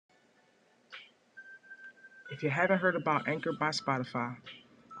If you haven't heard about Anchor by Spotify,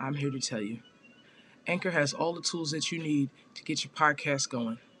 I'm here to tell you. Anchor has all the tools that you need to get your podcast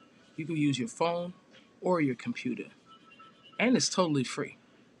going. You can use your phone or your computer, and it's totally free.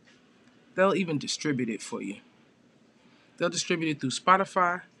 They'll even distribute it for you. They'll distribute it through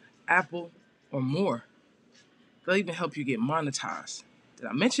Spotify, Apple, or more. They'll even help you get monetized. Did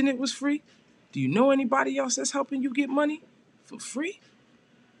I mention it was free? Do you know anybody else that's helping you get money for free?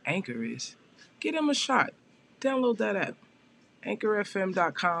 Anchor is. Give them a shot. Download that app.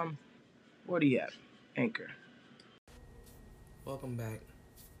 AnchorFM.com or the app. Anchor. Welcome back.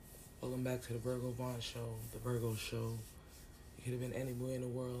 Welcome back to the Virgo Vaughn Show, the Virgo Show. You could have been anywhere in the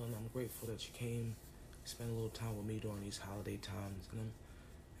world, and I'm grateful that you came, spend a little time with me during these holiday times. And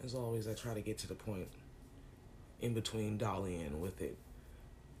as always, I try to get to the point in between dollying with it.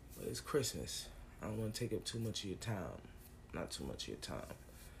 But it's Christmas. I don't want to take up too much of your time. Not too much of your time.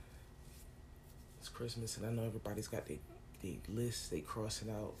 It's Christmas, and I know everybody's got their lists they crossing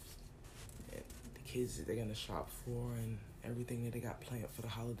out. And the kids that they're going to shop for and everything that they got planned for the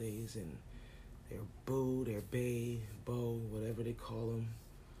holidays, and their boo, their bae, beau, whatever they call them,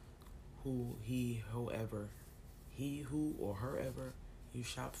 who, he, whoever, he, who, or her ever you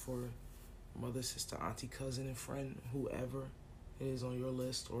shop for, mother, sister, auntie, cousin, and friend, whoever it is on your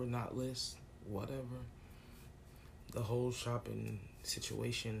list or not list, whatever. The whole shopping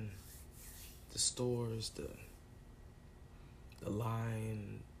situation, the stores, the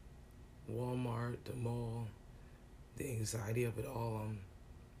line, Walmart, the mall, the anxiety of it all.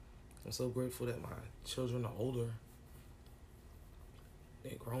 I'm so grateful that my children are older.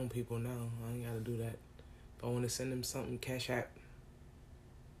 They're grown people now. I ain't got to do that. If I want to send them something, Cash App.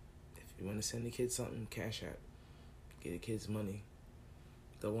 If you want to send the kids something, Cash App. Get the kids money.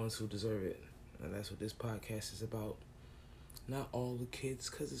 The ones who deserve it. And that's what this podcast is about. Not all the kids,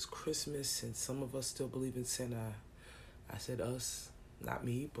 because it's Christmas and some of us still believe in Santa. I said us, not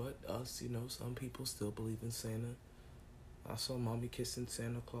me, but us. Some people still believe in Santa. I saw mommy kissing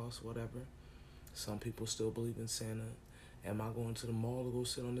Santa Claus, whatever. Some people still believe in Santa. Am I going to the mall to go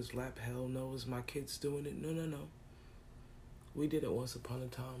sit on his lap? Hell no. Is my kids doing it? No. We did it once upon a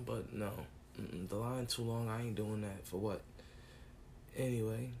time, but no. The line too long. I ain't doing that. For what?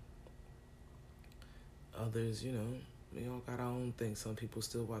 Anyway. Others, we all got our own thing. Some people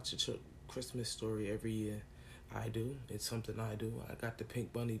still watch a Christmas Story every year. I do. It's something I do. I got the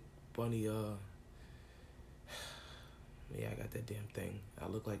pink bunny, yeah, I got that damn thing. I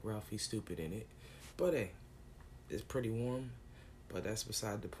look like Ralphie Stupid in it. But hey, it's pretty warm. But that's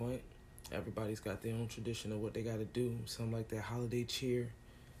beside the point. Everybody's got their own tradition of what they got to do. Some like that holiday cheer.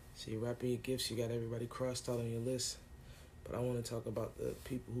 So you're wrapping your gifts. You got everybody crossed out on your list. But I want to talk about the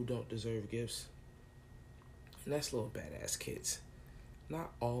people who don't deserve gifts. And that's little badass kids.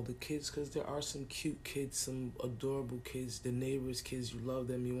 Not all the kids, because there are some cute kids, some adorable kids, the neighbors' kids. You love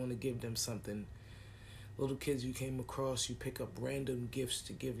them. You want to give them something. Little kids you came across, you pick up random gifts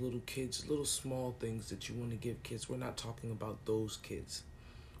to give little kids, little small things that you want to give kids. We're not talking about those kids.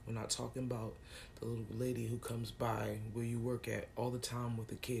 We're not talking about the little lady who comes by where you work at all the time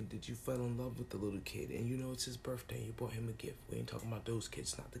with a kid that you fell in love with the little kid and it's his birthday and you bought him a gift. We ain't talking about those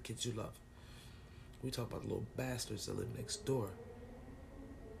kids, not the kids you love. We talk about the little bastards that live next door.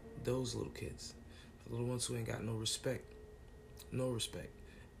 Those little kids. The little ones who ain't got no respect. No respect.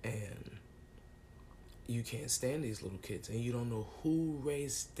 And you can't stand these little kids, and you don't know who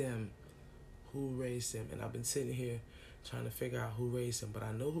raised them. And I've been sitting here trying to figure out who raised them, but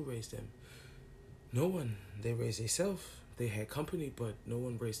I know who raised them. No one. They raised themselves. They had company, but no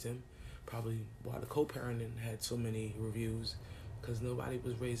one raised them. Probably why the co-parenting had so many reviews, because nobody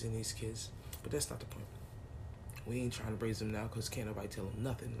was raising these kids. But that's not the point. We ain't trying to raise them now, because can't nobody tell them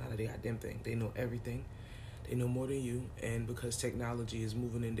nothing. Not a goddamn thing. They know everything. They know more than you, and because technology is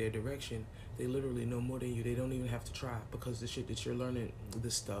moving in their direction, they literally know more than you. They don't even have to try, because the shit that you're learning, the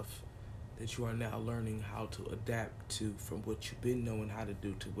stuff that you are now learning how to adapt to from what you've been knowing how to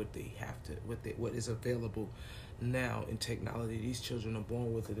do to what they have to, what is available now in technology. These children are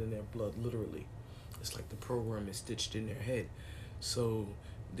born with it in their blood, literally. It's like the program is stitched in their head. So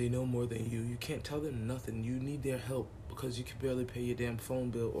they know more than you. You can't tell them nothing. You need their help, because you can barely pay your damn phone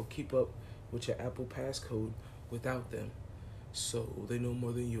bill or keep up with your Apple passcode without them. So they know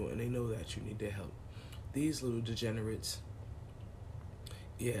more than you, and they know that you need their help. These little degenerates,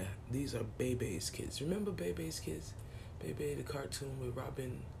 yeah, these are Bebe's kids. Remember Bebe's kids? Bebe, the cartoon with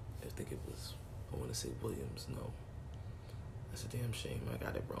Robin, I think it was, I want to say Williams. No, that's a damn shame. I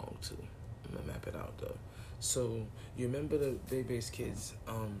got it wrong too. I'm gonna map it out though. So you remember the Bebe's kids?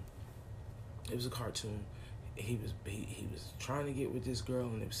 It was a cartoon. he was trying to get with this girl,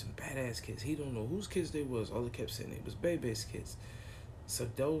 and there was some badass kids. He don't know whose kids they was. All they kept saying it was Bebe's kids. So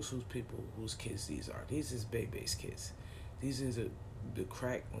those whose kids these are. These is Bebe's kids. These is the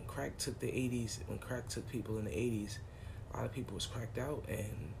crack, when crack took the 80s, when crack took people in the 80s, a lot of people was cracked out,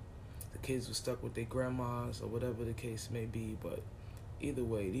 and the kids were stuck with their grandmas or whatever the case may be. But either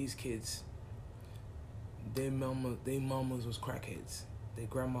way, these kids, their mamas was crackheads. Their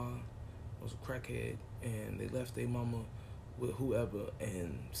grandma was a crackhead, and they left their mama with whoever.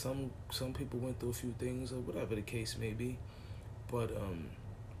 And some people went through a few things or whatever the case may be. But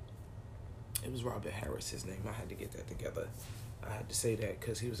it was Robert Harris, his name. I had to get that together. I had to say that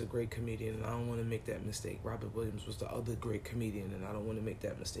because he was a great comedian, and I don't want to make that mistake. Robert Williams was the other great comedian, and I don't want to make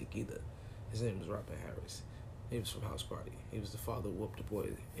that mistake either. His name was Robert Harris. He was from House Party. He was the father of Whoop the Boy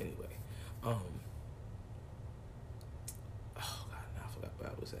anyway. Oh God, now I forgot where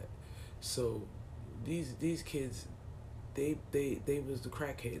I was at. So these kids, they was the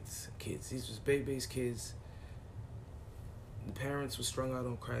crackheads kids. These was Bebe's kids. The parents were strung out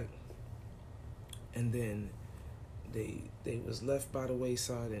on crack, and then they was left by the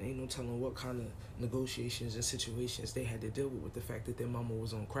wayside, and ain't no telling what kind of negotiations and situations they had to deal with the fact that their mama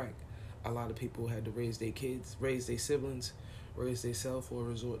was on crack. A lot of people had to raise their kids, raise their siblings, raise themselves, or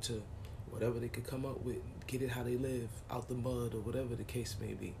resort to whatever they could come up with, get it how they live, out the mud, or whatever the case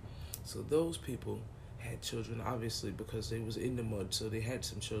may be. So those people had children, obviously, because they was in the mud, so they had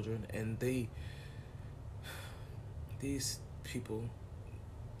some children, and these people,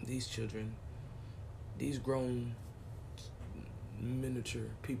 these children, these grown miniature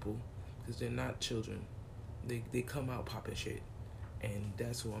people, because they're not children, they come out popping shit. And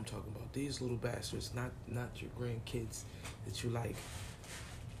that's who I'm talking about. These little bastards, not your grandkids that you like,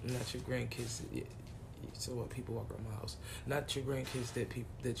 not your grandkids. So what? People walk around my house. Not your grandkids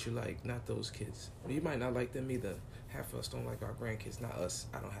that you like. Not those kids. You might not like them either. Half of us don't like our grandkids. Not us.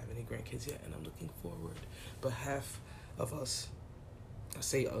 I don't have any grandkids yet, and I'm looking forward. But half of us, I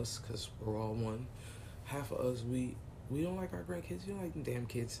say us because we're all one. Half of us, we don't like our grandkids. You don't like them damn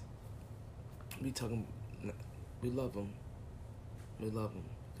kids. We love them. We love them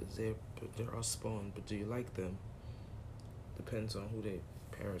because they're our spawn. But do you like them? Depends on who their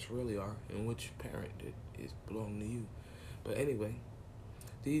parents really are and which parent is belong to you. But anyway,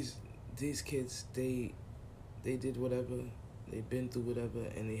 these kids, they did whatever, they've been through whatever,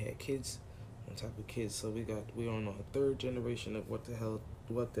 and they had kids on top of kids. So we're on our third generation of what the hell.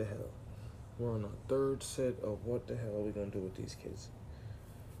 We're on our third set of what the hell are we gonna do with these kids.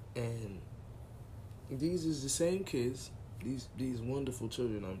 And these is the same kids. These wonderful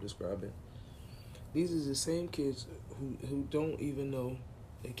children I'm describing, these is the same kids who don't even know,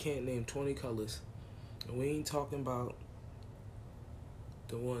 they can't name 20 colors. And we ain't talking about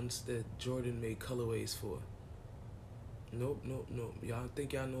the ones that Jordan made colorways for. Nope. Y'all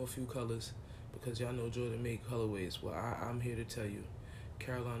think y'all know a few colors because y'all know Jordan made colorways. Well, I'm here to tell you,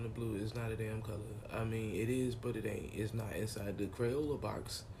 Carolina Blue is not a damn color. I mean, it is, but it ain't. It's not inside the Crayola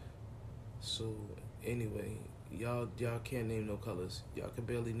box. So, anyway, y'all can't name no colors. Y'all can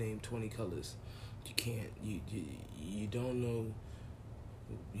barely name 20 colors. You can't. You don't know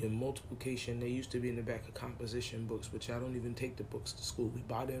your multiplication. They used to be in the back of composition books, but y'all don't even take the books to school. We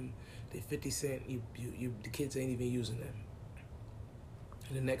buy them. They 50 cents. The kids ain't even using them.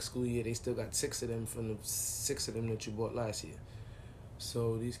 In the next school year, they still got 6 of them from the 6 of them that you bought last year.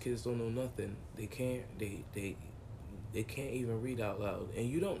 So these kids don't know nothing. They can't. They can't even read out loud, and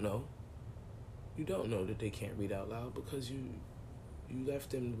you don't know. You don't know that they can't read out loud because you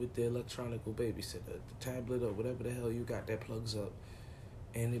left them with the electronic babysitter, the tablet or whatever the hell you got that plugs up,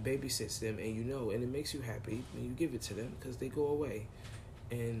 and it babysits them, and you know, and it makes you happy, and you give it to them because they go away,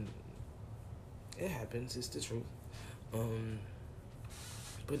 and it happens. It's the truth.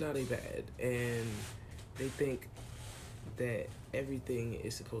 But now they bad, and they think that everything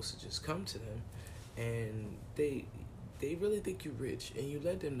is supposed to just come to them, and they really think you're rich, and you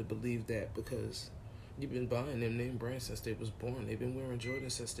led them to believe that because you've been buying them name brands since they was born. They've been wearing Jordan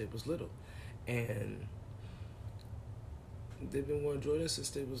since they was little, and they've been wearing Jordan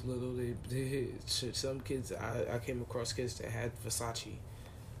since they was little. Some kids, I came across kids that had Versace.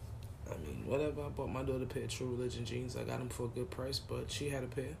 I mean, whatever. I bought my daughter a pair of True Religion jeans. I got them for a good price, but she had a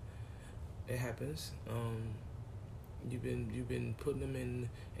pair. It happens. You've been putting them in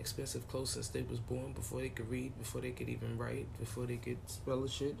expensive clothes since they was born, before they could read, before they could even write, before they could spell the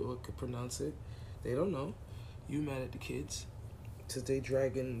shit or could pronounce it. They don't know. You mad at the kids because they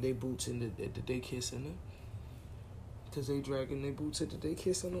dragging their boots at the daycare center. Because they dragging their boots at the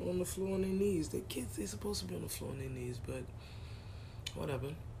daycare center on the floor on their knees. The kids, they supposed to be on the floor on their knees, but whatever.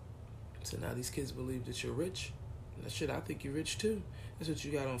 So now these kids believe that you're rich. That shit, I think you're rich too. That's what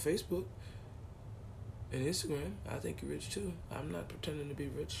you got on Facebook and Instagram. I think you're rich too. I'm not pretending to be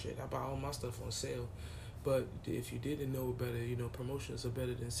rich. Shit, I buy all my stuff on sale. But if you didn't know better, promotions are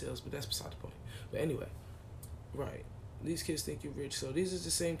better than sales. But that's beside the point. But anyway, right. These kids think you're rich. So these are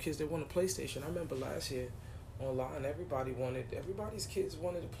the same kids that want a PlayStation. I remember last year online, everybody's kids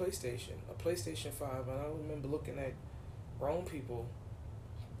wanted a PlayStation 5. And I remember looking at grown people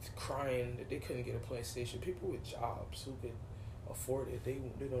crying that they couldn't get a PlayStation. People with jobs who could afford it. They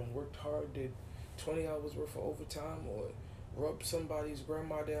done worked hard, did 20 hours worth of overtime, or rubbed somebody's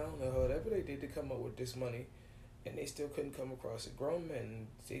grandma down, or whatever they did to come up with this money, and they still couldn't come across it. Grown men,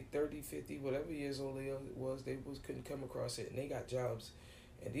 say 30, 50, whatever years old they couldn't come across it, and they got jobs.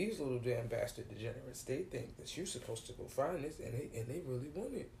 And these little damn bastard degenerates, they think that you're supposed to go find this, and they really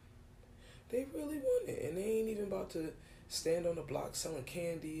want it. They really want it, and they ain't even about to stand on the block selling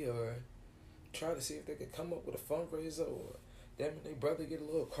candy or try to see if they could come up with a fundraiser, or them and their brother get a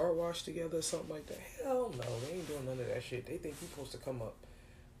little car wash together or something like that. Hell no, they ain't doing none of that shit. They think you're supposed to come up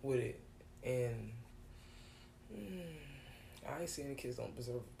with it. And I ain't saying the kids don't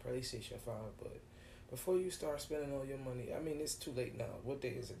deserve a PlayStation 5, but before you start spending all your money, I mean, it's too late now. What day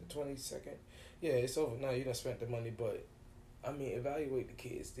is it, the 22nd? Yeah, it's over now. You done spent the money, but I mean, evaluate the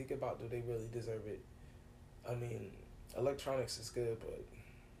kids. Think about, do they really deserve it? I mean, electronics is good, but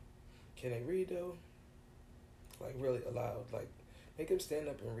can they read though? Like really aloud. Like, make them stand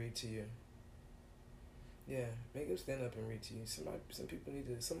up and read to you. Yeah, make them stand up and read to you.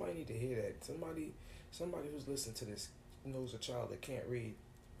 Somebody need to hear that. Somebody who's listening to this knows a child that can't read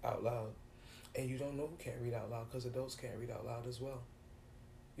out loud, and you don't know who can't read out loud, because adults can't read out loud as well.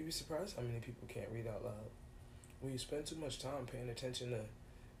 You'd be surprised how many people can't read out loud. When you spend too much time paying attention to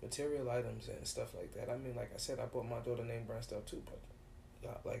material items and stuff like that. I mean, like I said, I bought my daughter name brand stuff too,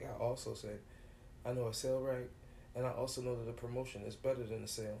 but like I also said, I know a sale rack, and I also know that the promotion is better than the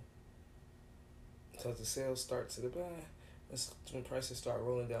sale. Because the sale starts at when prices start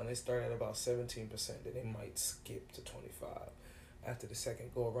rolling down, they start at about 17%, then they might skip to 25 after the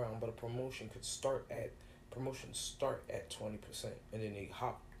second go around. But a promotion start at 20%, and then they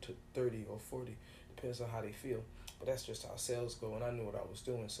hop to 30 or 40, depends on how they feel. But that's just how sales go, and I knew what I was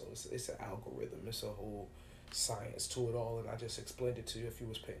doing. So it's an algorithm. It's a whole science to it all, and I just explained it to you if you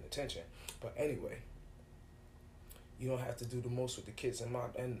was paying attention. But anyway, you don't have to do the most with the kids. And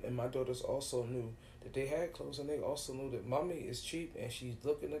my daughters also knew that they had clothes, and they also knew that mommy is cheap, and she's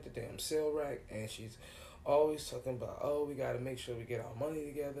looking at the damn sale rack, and she's always talking about, oh, we got to make sure we get our money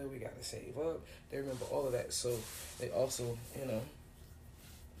together, we got to save up. They remember all of that. So they also,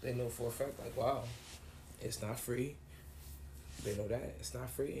 they know for a fact, like, wow, it's not free. They know that it's not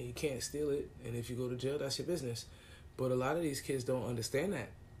free, and you can't steal it. And if you go to jail, that's your business. But a lot of these kids don't understand that,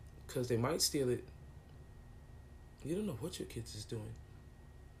 because they might steal it. You don't know what your kids is doing.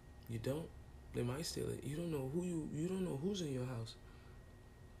 You don't. They might steal it. You don't know you don't know who's in your house.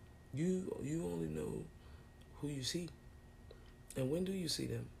 You only know who you see. And when do you see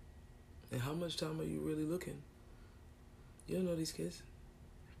them? And how much time are you really looking? You don't know these kids.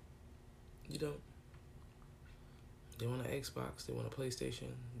 You don't. They want an Xbox. They want a PlayStation.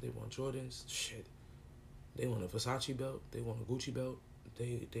 They want Jordans. Shit. They want a Versace belt. They want a Gucci belt.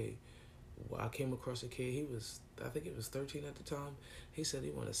 I came across a kid. I think he was 13 at the time. He said he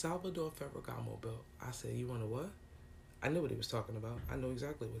wanted a Salvador Ferragamo belt. I said, you want a what? I knew what he was talking about. I know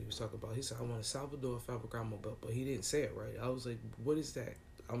exactly what he was talking about. He said, I want a Salvador Ferragamo belt, but he didn't say it right. I was like, what is that?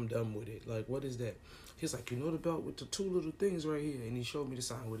 I'm done with it. Like, what is that? He's like, you know the belt with the two little things right here? And he showed me the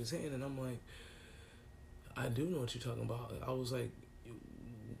sign with his hand, and I'm like, I do know what you're talking about. I was like,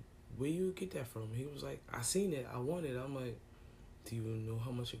 where you get that from? He was like, I seen it. I want it. I'm like, do you know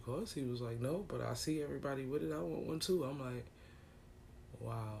how much it costs? He was like, no, but I see everybody with it. I want one too. I'm like,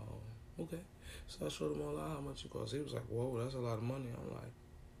 wow, okay. So I showed him all out how much it costs. He was like, whoa, that's a lot of money. I'm like,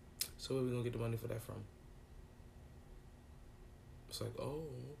 so where we gonna get the money for that from? It's like, oh,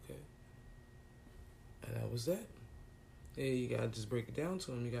 okay. And that was that. Yeah, you gotta just break it down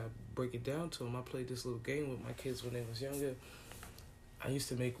to him. I played this little game with my kids when they was younger. I used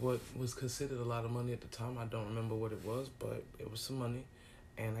to make what was considered a lot of money at the time. I don't remember what it was, but it was some money.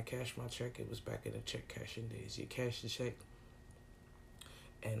 And I cashed my check. It was back in the check cashing days. You cash the check,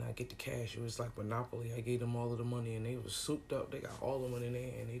 and I get the cash. It was like Monopoly. I gave them all of the money, and they was souped up. They got all the money in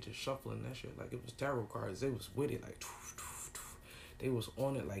there, and they just shuffling that shit like it was tarot cards. They was with it, like, they was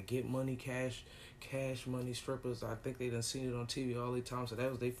on it, like get money, cash money, strippers. I think they done seen it on TV all the time, so that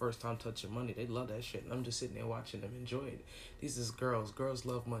was their first time touching money. They love that shit, and I'm just sitting there watching them enjoy it. These is girls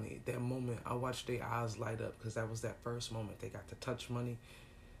love money. That moment, I watched their eyes light up, because that was that first moment they got to touch money.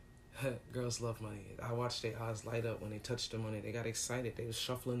 Girls love money. I watched their eyes light up when they touched the money. They got excited. They was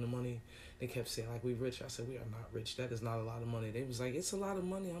shuffling the money. They kept saying, like, we rich. I said, we are not rich. That is not a lot of money. They was like, it's a lot of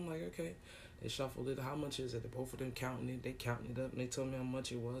money. I'm like, okay. They shuffled it. How much is it? Both of them counting it. They counting it up, and they told me how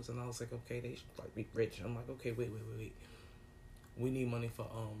much it was. And I was like, okay, they like be rich. I'm like, okay, wait. We need money for,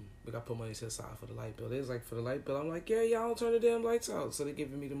 we got to put money to the side for the light bill. They was like, for the light bill. I'm like, yeah, y'all don't turn the damn lights out. So they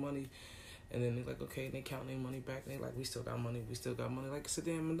giving me the money. And then they're like, okay, and they counting their money back. And they like, we still got money. Like it's a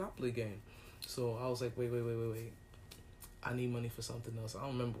damn Monopoly game. So I was like, wait. I need money for something else. I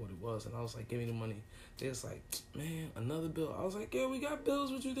don't remember what it was. And I was like, give me the money. They was like, man, another bill. I was like, yeah, we got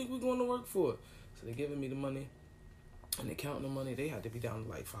bills. What you think we're going to work for? So they giving me the money. And they counting the money. They had to be down to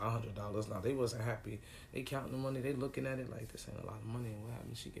like $500. Now, they wasn't happy. They counting the money. They looking at it like, this ain't a lot of money. And what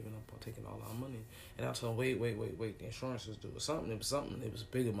happened? She giving up on taking all our money. And I told them, wait. The insurance was due. It was something. It was a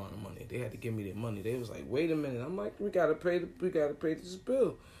big amount of money. They had to give me their money. They was like, wait a minute. I'm like, we gotta pay this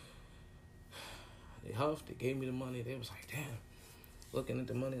bill. They huffed. They gave me the money. They was like, damn. Looking at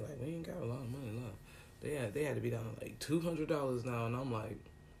the money like, we ain't got a lot of money left. They had to be down to like $200 now. And I'm like,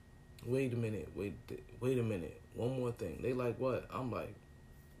 wait a minute. One more thing. They like, what? I'm like,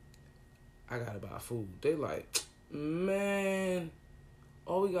 I gotta buy food. They like, man,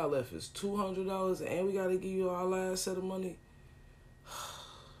 all we got left is $200 and we gotta give you our last set of money.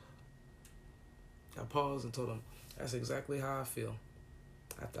 I paused and told them, that's exactly how I feel.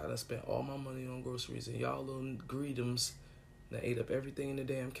 After I done spent all my money on groceries and y'all little greedums that ate up everything in the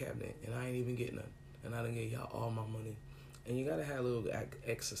damn cabinet and I ain't even getting none. And I done gave y'all all my money. And you gotta have little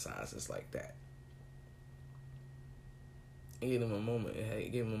exercises like that. And give them a moment.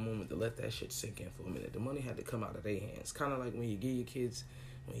 Give them a moment to let that shit sink in for a minute. The money had to come out of their hands. Kind of like when you give your kids,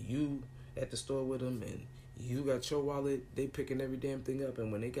 when you at the store with them and you got your wallet, they picking every damn thing up.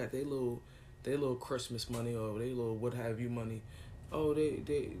 And when they got their little Christmas money or their little what have you money, oh they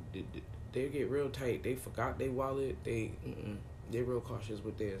get real tight. They forgot their wallet. They're real cautious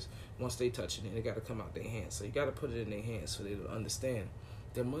with theirs. Once they touch it, they got to come out their hands. So you got to put it in their hands so they'll understand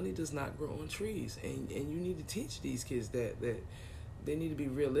that money does not grow on trees. And you need to teach these kids that they need to be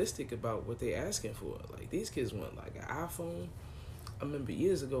realistic about what they're asking for. Like, these kids want, like, an iPhone. I remember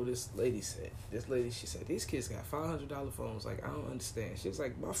years ago, she said, these kids got $500 phones. Like, I don't understand. She was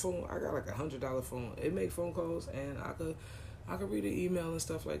like, my phone, I got like $100 phone. It make phone calls, and I could read an email and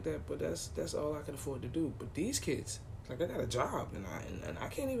stuff like that, but that's all I can afford to do. But these kids, like, I got a job, and I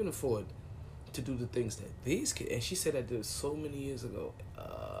can't even afford to do the things that these kids. And she said that did so many years ago.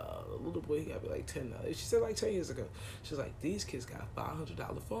 A little boy, he got to be like 10 now. She said like 10 years ago. She's like, these kids got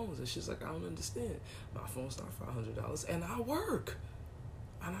 $500 phones, and she's like, I don't understand. My phone's not $500, and I work,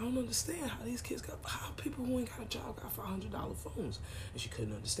 and I don't understand how people who ain't got a job got $500 phones, and she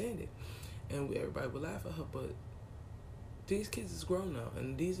couldn't understand it. And everybody would laugh at her, but these kids is grown now,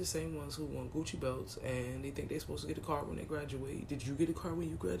 and these are the same ones who want Gucci belts, and they think they're supposed to get a car when they graduate. Did you get a car when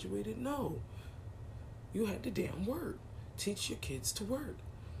you graduated? No. You had to damn work. Teach your kids to work.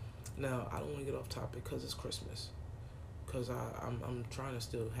 Now, I don't want to get off topic because it's Christmas, because I'm trying to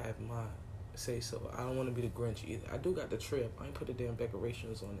still have my say-so. I don't want to be the Grinch either. I do got the tree up. I ain't put the damn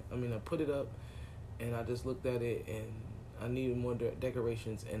decorations on it. I mean, I put it up, and I just looked at it, and I needed more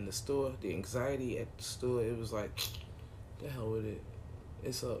decorations. And the store, the anxiety at the store, it was like, the hell with it.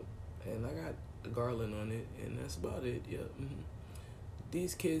 It's up. And I got the garland on it, and that's about it. Yeah. Mm-hmm.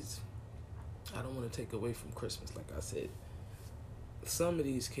 These kids, I don't want to take away from Christmas, like I said. Some of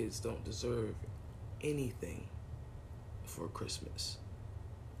these kids don't deserve anything for Christmas.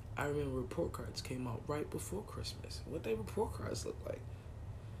 I remember report cards came out right before Christmas. What they report cards look like?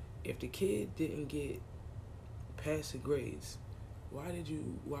 If the kid didn't get passing grades, why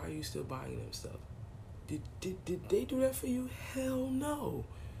are you still buying them stuff? Did they do that for you? Hell no.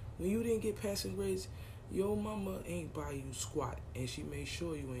 When you didn't get passing grades, your mama ain't buy you squat, and she made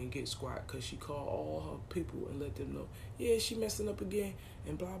sure you ain't get squat, because she called all her people and let them know, yeah, she messing up again,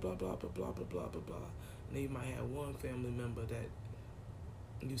 and blah, blah, blah, blah, blah, blah, blah, blah, blah. And they might have one family member that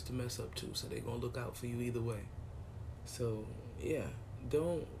used to mess up too, so they gonna look out for you either way. So, yeah,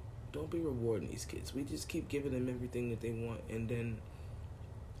 don't be rewarding these kids. We just keep giving them everything that they want, and then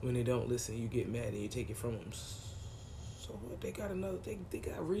when they don't listen, you get mad and you take it from them. So what? They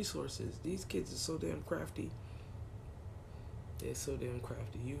got resources. These kids are so damn crafty. They're so damn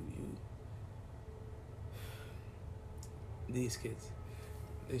crafty. These kids,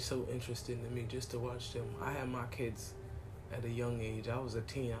 they're so interesting to me just to watch them. I had my kids at a young age. I was a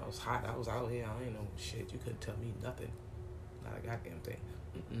teen. I was hot. I was out here. I ain't know shit. You couldn't tell me nothing. Not a goddamn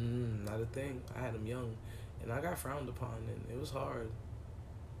thing. Not a thing. I had them young, and I got frowned upon, and it was hard.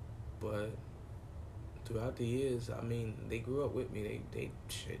 But throughout the years, I mean, they grew up with me.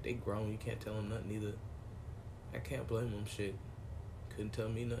 They grown. You can't tell them nothing either. I can't blame them. Shit, couldn't tell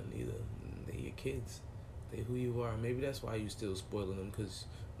me nothing either. They your kids. They who you are. Maybe that's why you still spoiling them, because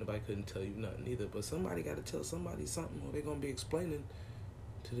nobody couldn't tell you nothing either. But somebody got to tell somebody something, or they're gonna be explaining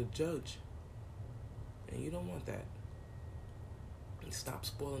to the judge, and you don't want that. And stop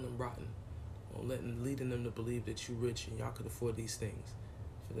spoiling them rotten, or leading them to believe that you rich and y'all could afford these things.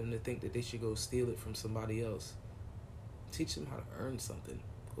 For them to think that they should go steal it from somebody else. Teach them how to earn something.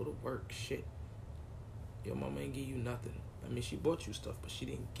 Go to work. Shit. Your mama ain't give you nothing. I mean, she bought you stuff, but she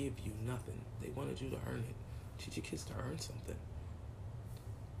didn't give you nothing. They wanted you to earn it. Teach your kids to earn something.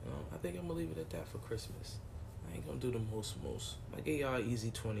 I think I'm going to leave it at that for Christmas. I ain't going to do the most. I gave y'all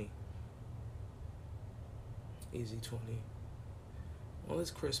easy 20. Easy 20. Well,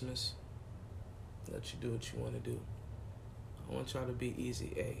 it's Christmas. Let you do what you want to do. I want y'all to be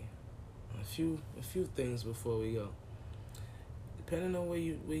easy A. A few things before we go. Depending on where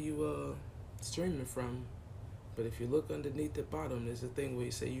you streaming from, but if you look underneath the bottom, there's a thing where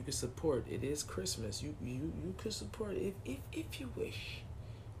you say you can support. It is Christmas. You could support if you wish.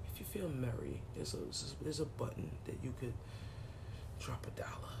 If you feel merry, there's a button that you could drop $1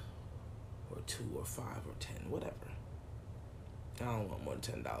 or $2 or $5 or $10, whatever. I don't want more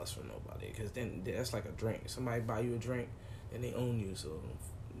than $10 from nobody, because then that's like a drink. Somebody buy you a drink and they own you. So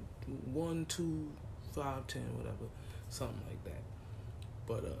 1, 2, 5, 10, whatever, something like that.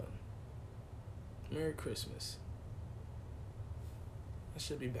 But Merry Christmas. I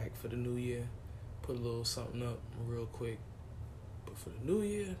should be back for the new year. Put a little something up real quick. But for the new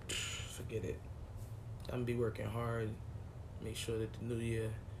year, forget it. I'm gonna be working hard. Make sure that the new year,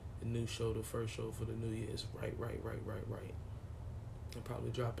 the new show, the first show for the new year is right. I'll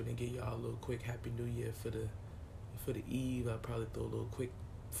probably drop it and give y'all a little quick Happy New Year for the Eve. I'll probably throw a little quick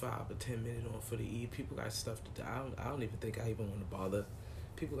 5 or 10 minute on for the Eve. People got stuff to do. I don't even think I even want to bother.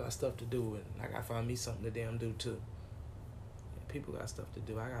 People got stuff to do, and I gotta find me something to damn do too. Yeah, people got stuff to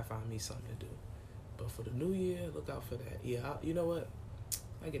do. I gotta find me something to do. But for the new year, look out for that. Yeah, you know what?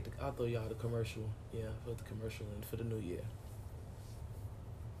 I'll throw y'all the commercial. Yeah, for the commercial and for the new year.